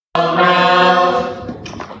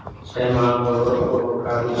Saya mau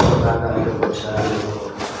kami sampaikan kepada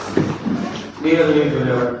dearly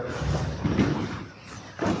beloved.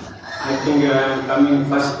 I think I am coming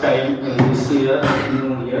first time in this year,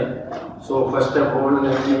 New Year. So first of all,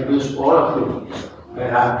 let me wish all of you a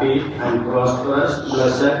happy and prosperous,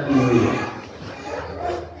 blessed New Year.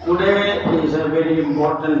 Today is a very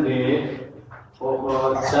important day of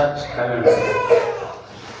our church calendar.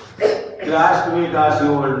 Last week, as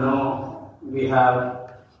you all know, we have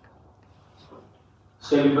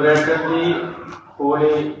celebrated the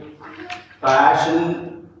Holy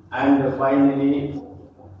Passion and finally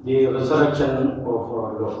the resurrection of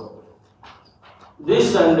our Lord.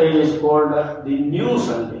 This Sunday is called the New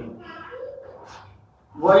Sunday.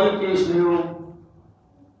 Why it is new?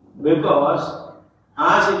 Because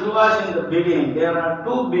as it was in the beginning, there are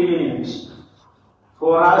two beginnings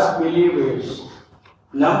for us believers.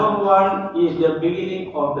 Number one is the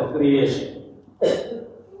beginning of the creation.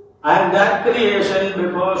 And that creation,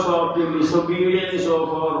 because of the disobedience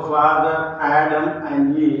of our father Adam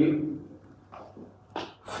and Eve,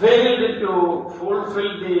 failed to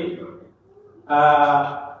fulfill the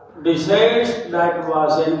desires that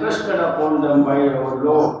was entrusted upon them by our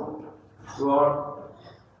Lord God.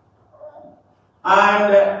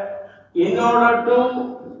 And in order to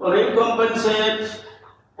recompensate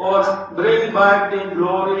or bring back the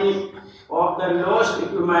glory of the lost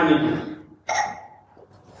humanity,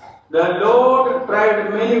 the Lord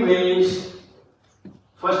tried many ways.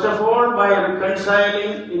 First of all, by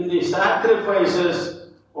reconciling in the sacrifices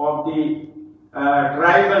of the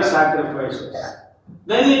tribal sacrifices.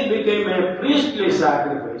 Then it became a priestly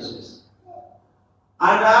sacrifices.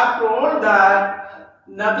 And after all that,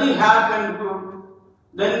 nothing happened good.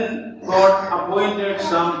 Then God appointed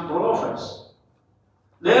some prophets.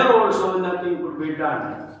 There also nothing could be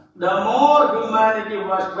done. The more humanity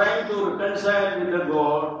was trying to reconcile with the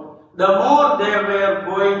God, the more they were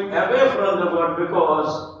going away from the God,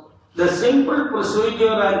 because the simple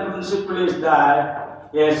procedure and principle is that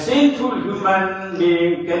a sinful human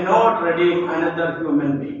being cannot redeem another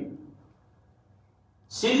human being.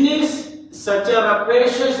 Sin is such a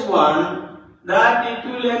rapacious one that it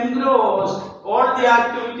will engross all the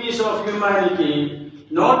activities of humanity,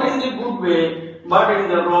 not in the good way, but in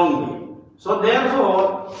the wrong way. So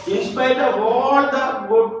therefore, in spite of all the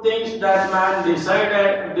good things that man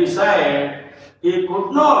desired, he could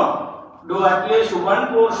not do at least one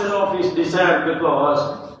portion of his desire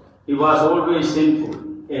because he was always sinful.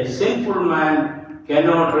 A sinful man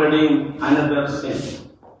cannot redeem another sin.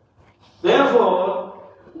 Therefore,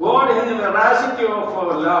 God, in the veracity of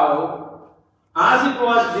our love, as it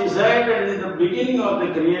was decided in the beginning of the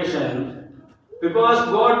creation, because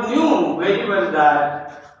God knew very well that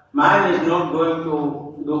man is not going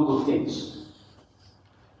to do good things.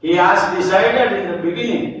 He has decided in the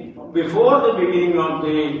beginning, before the beginning of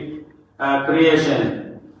the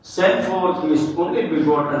creation, sent forth His only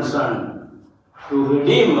begotten Son to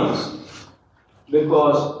redeem us,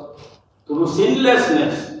 because through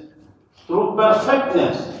sinlessness, through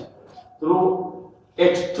perfectness, through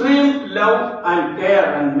extreme love and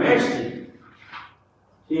care and mercy,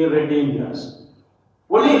 He redeemed us.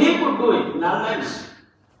 Only He could do it, none else.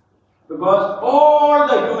 Because all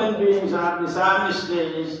the human beings, as the psalmist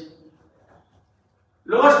says,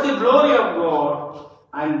 lost the glory of God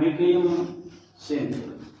and became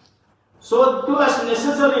sinful. So it was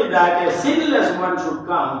necessary that a sinless one should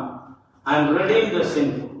come and redeem the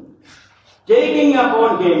sinful, taking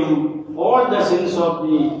upon Him all the sins of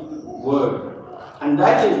the world. And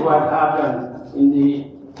that is what happened in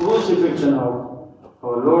the crucifixion of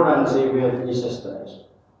our Lord and Savior Jesus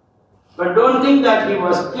Christ. But don't think that He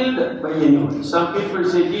was killed by anyone. Some people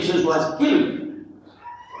say Jesus was killed.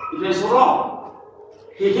 It is wrong.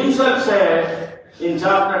 He Himself said in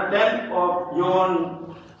chapter 10 of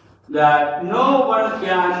John that no one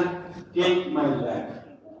can take my life.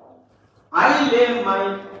 I lay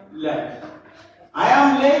my life. I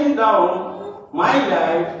am laying down my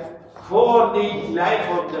life for the life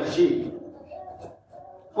of the sheep.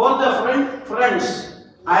 For the friends,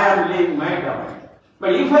 I am laying my down.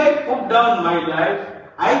 But if I put down my life,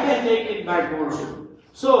 I can take it back also.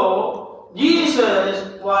 So,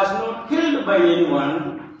 Jesus was not killed by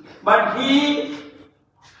anyone, but He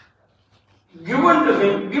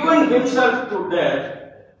given Himself to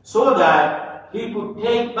death so that He could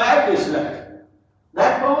take back His life.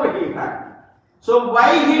 That power He had. So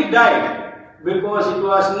why He died? Because it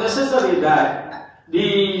was necessary that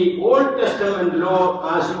the Old Testament law,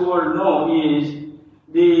 as you all know, is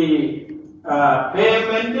the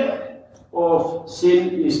payment of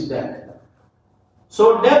sin is death.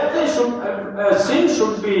 So sin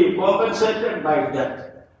should be compensated by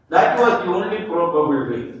death. That was the only probable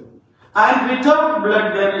way. And without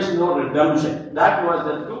blood there is no redemption. That was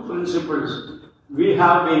the two principles we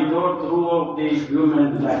have been taught throughout the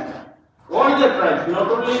human life. All the tribes,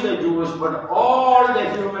 not only the Jews, but all the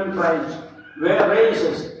human tribes, were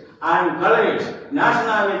races and colors,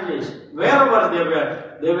 nationalities, wherever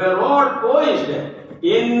they were all poised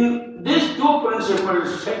in these two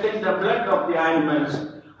principles, shedding the blood of the animals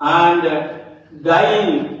and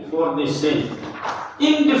dying for the sin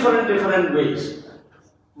in different ways,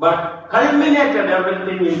 but culminated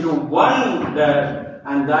everything into one death,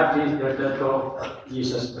 and that is the death of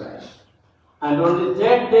Jesus Christ. And on the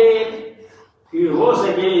third day, he rose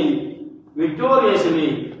again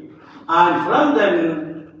victoriously, and from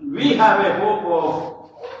then we have a hope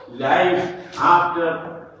of life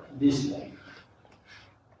after this life.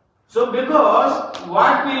 So because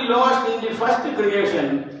what we lost in the first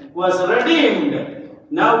creation was redeemed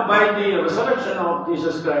now by the resurrection of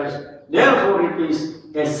Jesus Christ, therefore it is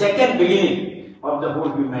a second beginning of the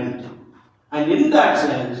whole humanity. And in that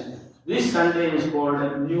sense, this Sunday is called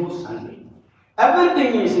a new Sunday.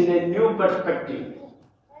 Everything is in a new perspective.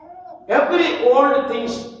 Every old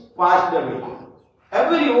things passed away.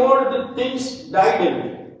 Every old things died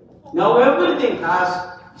away. Now everything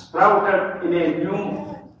has sprouted in a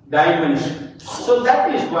new dimension. So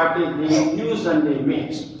that is what the new Sunday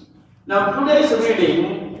means. Now today's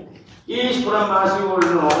reading is from, as you all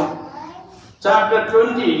know, chapter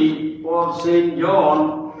 20 of St.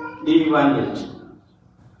 John the Evangelist.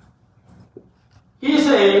 He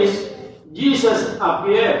says, Jesus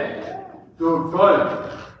appeared to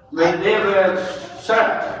 12 when they were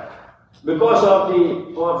shut because of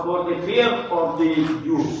for the fear of the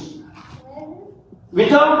Jews.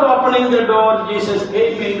 Without opening the door, Jesus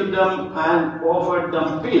came into them and offered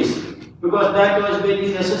them peace, because that was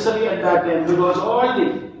very necessary at that time, because all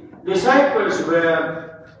the disciples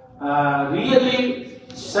were really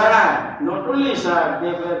sad. Not only sad,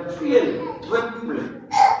 they were fearing, trembling.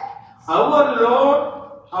 Our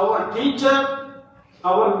Lord, our teacher,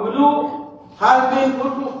 our Guru has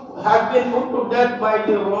been put to death by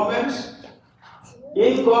the Romans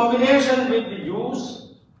in combination with the Jews.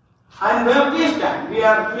 And where we stand, we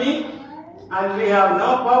are weak and we have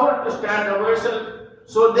no power to stand ourselves.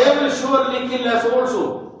 So they will surely kill us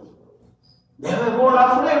also. They were all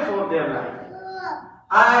afraid for their life.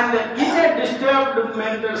 And in a disturbed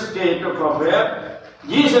mental state of affair,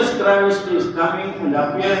 Jesus Christ is coming and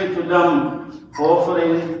appearing to them,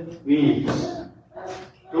 offering peace.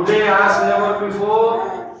 Today, as never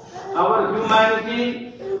before, our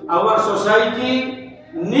humanity, our society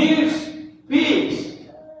needs peace.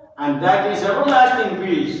 And that is everlasting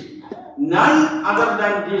peace. None other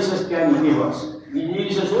than Jesus can give us.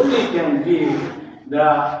 Jesus only can give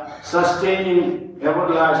the sustaining,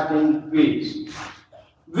 everlasting peace,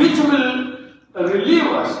 which will relieve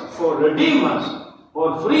us, or redeem us,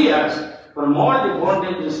 or free us from all the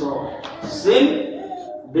bondages of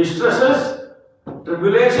sin, distresses,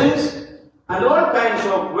 tribulations, and all kinds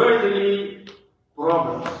of worldly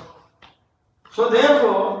problems. So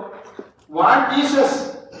therefore, what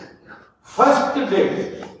Jesus first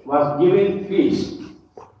did was giving peace.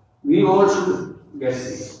 We all should get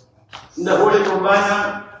peace. In the Holy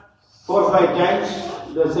Kurbana, 4 or 5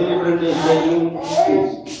 times, the celebrant is saying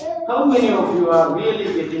peace. How many of you are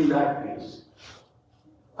really getting that peace?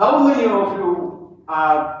 How many of you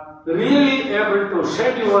are really able to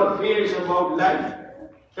shed your fears about life,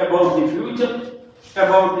 about the future,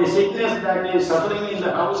 about the sickness that is suffering in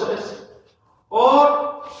the houses,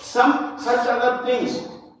 or some such other things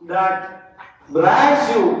that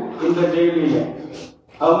brags you in the daily life?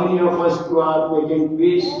 How many of us who are getting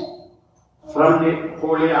peace from the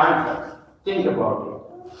holy altar? Think about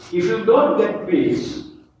it. If you don't get peace,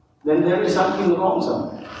 then there is something wrong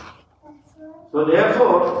somewhere. So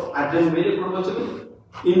therefore, attend very closely,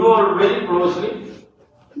 involve very closely,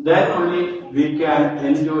 then only we can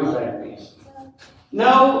enjoy that peace.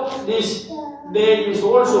 Now, this day is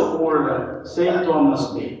also called St.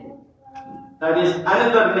 Thomas Day. That is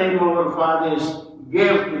another name our fathers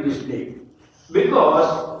gave to this day.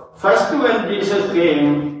 Because first when Jesus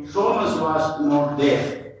came, Thomas was not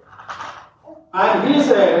there. And he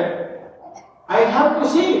said, I have to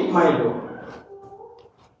see my Lord.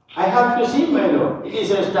 I have to see my Lord. It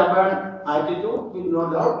is a stubborn attitude, with no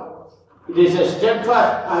doubt. It is a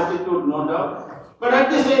steadfast attitude, no doubt. But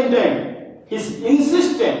at the same time, his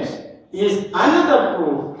insistence is another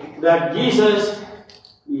proof that Jesus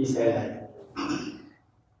is alive.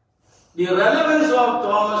 The relevance of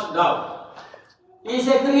Thomas' doubt is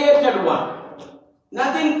a created one.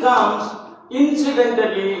 Nothing comes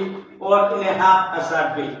incidentally or in a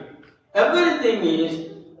haphazard way. Everything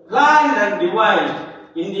is planned and devised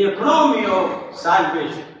in the economy of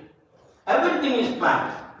salvation. Everything is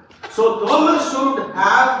planned. So Thomas should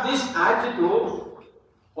have this attitude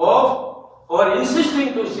of or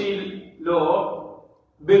insisting to see Lord,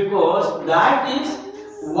 because that is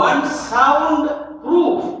one sound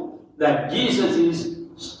proof that Jesus is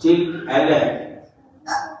still alive.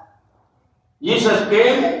 Jesus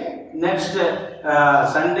came next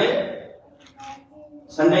Sunday.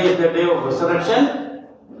 Sunday is the day of resurrection.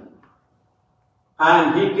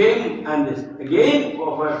 And he came and again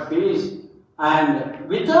offered peace, and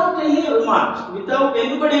without any remarks, without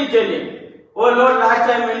anybody telling, oh Lord, last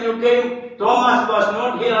time when you came, Thomas was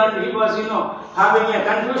not here and he was, having a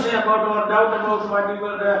confusion about or doubt about what you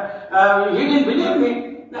were, he didn't believe me.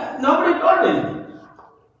 Nobody told him.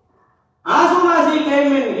 As soon as he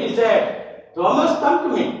came in, he said, Thomas, come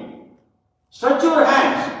to me. Stretch your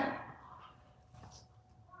hands.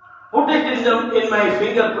 Put it in my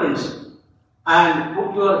fingerprints and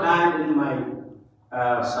put your hand in my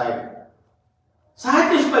side.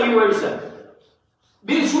 Satisfy yourself.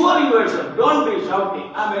 Be sure yourself. Don't be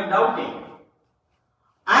doubting.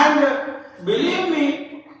 And believe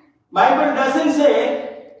me, Bible doesn't say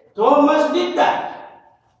Thomas did that.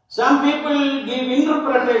 Some people give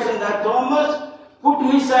interpretation that Thomas put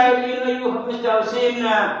his side. You must have seen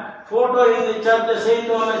a photo in the church, the Saint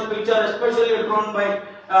Thomas picture, especially drawn by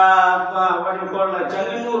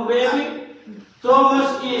Changanur baby.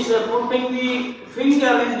 Thomas is putting the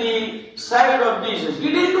finger in the side of Jesus.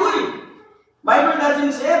 He didn't do it. Bible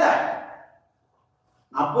doesn't say that.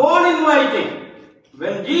 Upon inviting,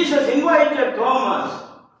 when Jesus invited Thomas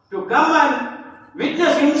to come and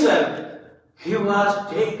witness himself, he was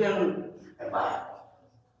taken aback.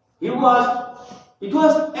 It was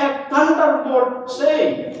a thunderbolt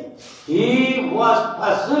saying. He was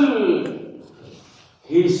puzzled.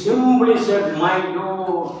 He simply said, my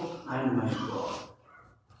Lord and my God.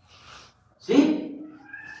 See?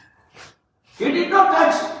 He did not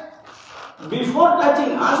touch. Before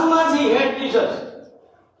touching, as soon as he heard Jesus,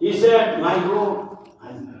 he said, my Lord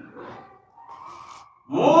and my God.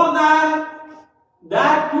 More than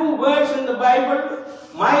that two words in the Bible,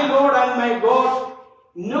 my Lord and my God,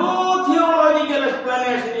 no theological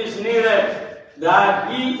explanation is needed that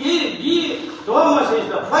Thomas is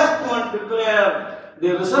the first one to declare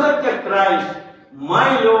the resurrected Christ,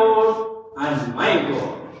 my Lord and my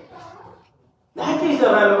God. That is the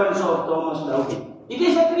relevance of Thomas doubting. It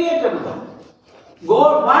is a created one.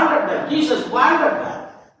 God wanted that. Jesus wanted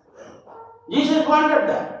that. Jesus wanted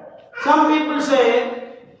that. Some people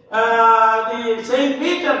say the Saint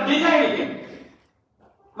Peter denied him.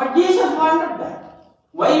 But Jesus wanted that.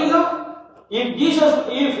 Why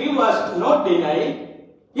If he was not denied,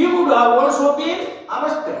 he would have also been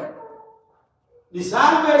arrested. The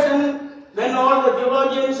salvation, then all the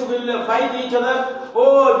theologians will fight each other.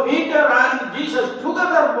 Oh, Peter and Jesus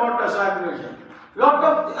together brought a salvation. Lot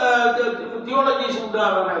of the theologies would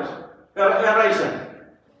have arisen.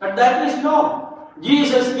 But that is no.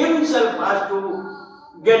 Jesus himself has to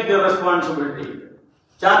get the responsibility.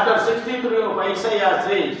 Chapter 63 of Isaiah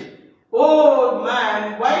says, oh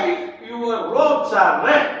man, why your robes are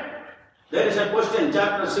red? There is a question,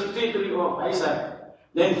 chapter 63 of Isaiah.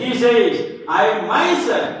 Then he says, I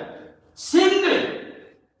myself, singly,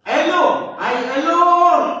 alone, I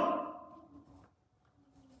alone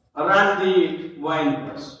run the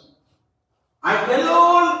winepress. I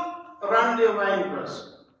alone run the winepress.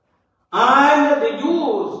 And the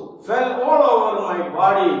juice fell all over my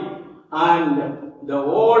body, and the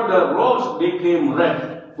old robes became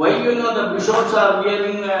red. Why the bishops are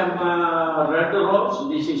wearing red robes?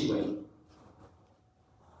 This is why.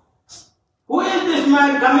 Who is this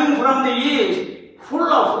man coming from the east, full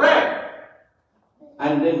of red?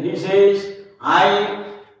 And then he says,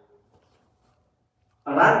 I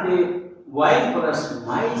run the winepress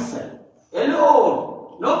myself,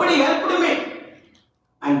 alone. Nobody helped me.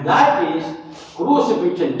 And that is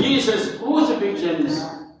crucifixion, Jesus' crucifixion's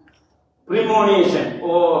premonition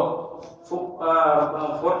or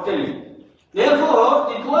foretelling.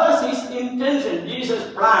 Therefore, it was his intention,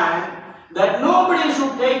 Jesus' plan, that nobody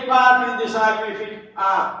should take part in the salvific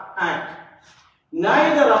act.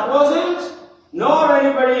 Neither apostles nor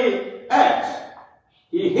anybody else.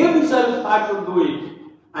 He himself had to do it.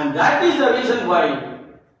 And that is the reason why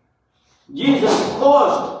Jesus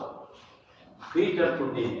caused Peter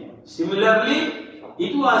to deny. Similarly,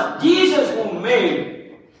 it was Jesus who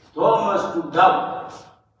made Thomas to doubt.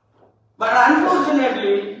 But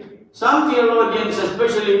unfortunately, some theologians,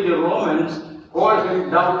 especially the Romans, call him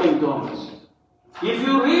doubting Thomas. If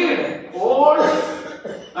you read all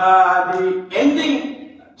the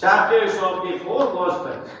ending chapters of the 4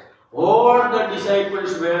 Gospels, all the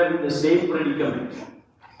disciples were in the same predicament.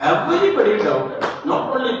 Everybody doubted,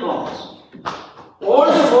 not only Thomas. All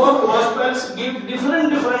the 4 Gospels give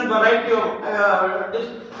different variety of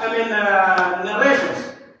narrations.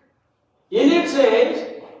 In it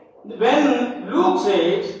says, when Luke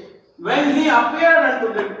says, when he appeared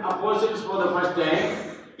unto the apostles for the first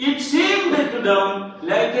time, it seemed to them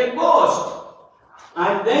like a ghost.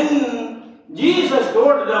 And then Jesus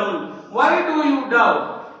told them, why do you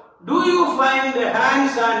doubt? Do you find the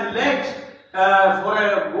hands and legs for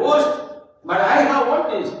a ghost? But I have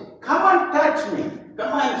what is? Come and touch me.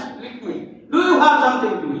 Come and lick me. Do you have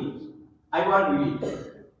something to eat? I want to eat.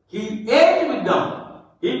 He ate with them.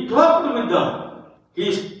 He talked with them. He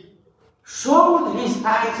showed his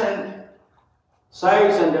hands and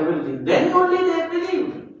sides and everything. Then only they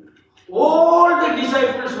believed. All the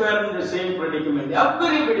disciples were in the same predicament.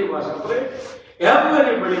 Everybody was afraid.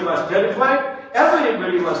 Everybody was terrified.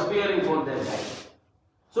 Everybody was fearing for their life.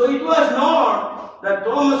 So it was not that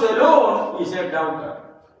Thomas alone is a doubter.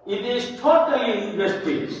 It is totally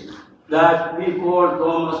injustice that we call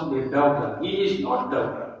Thomas the doubter. He is not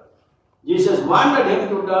doubter. Jesus wanted him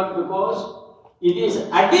to doubt because it is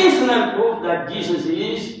additional proof that Jesus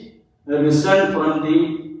is risen from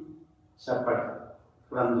the sepulchre,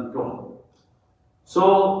 from the tomb.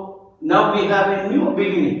 So now we have a new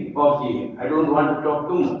beginning of the year. I don't want to talk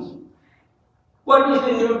too much. What is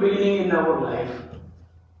the new beginning in our life?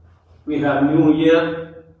 We have New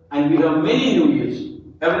Year and we have many New Years.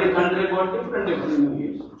 Every country got different New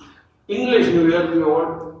Years. English New Year we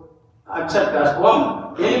all accept as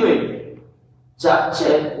common. Anyway, Church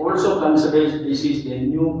also considers this is the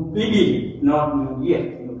new beginning, not New Year,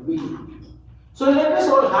 new beginning. So let us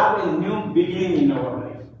all have a new beginning in our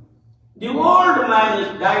life. The old man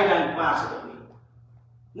is died and passed away.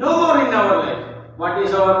 No more in our life. What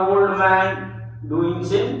is our old man doing?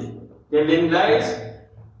 Sin, telling lies,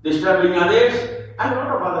 disturbing others, and a lot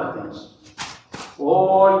of other things.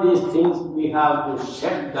 All these things we have to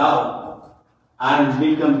shut down and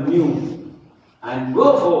become new and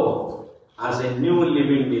go forward as a new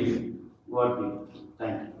living being. God be.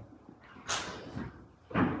 Thank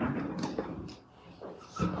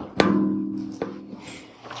you.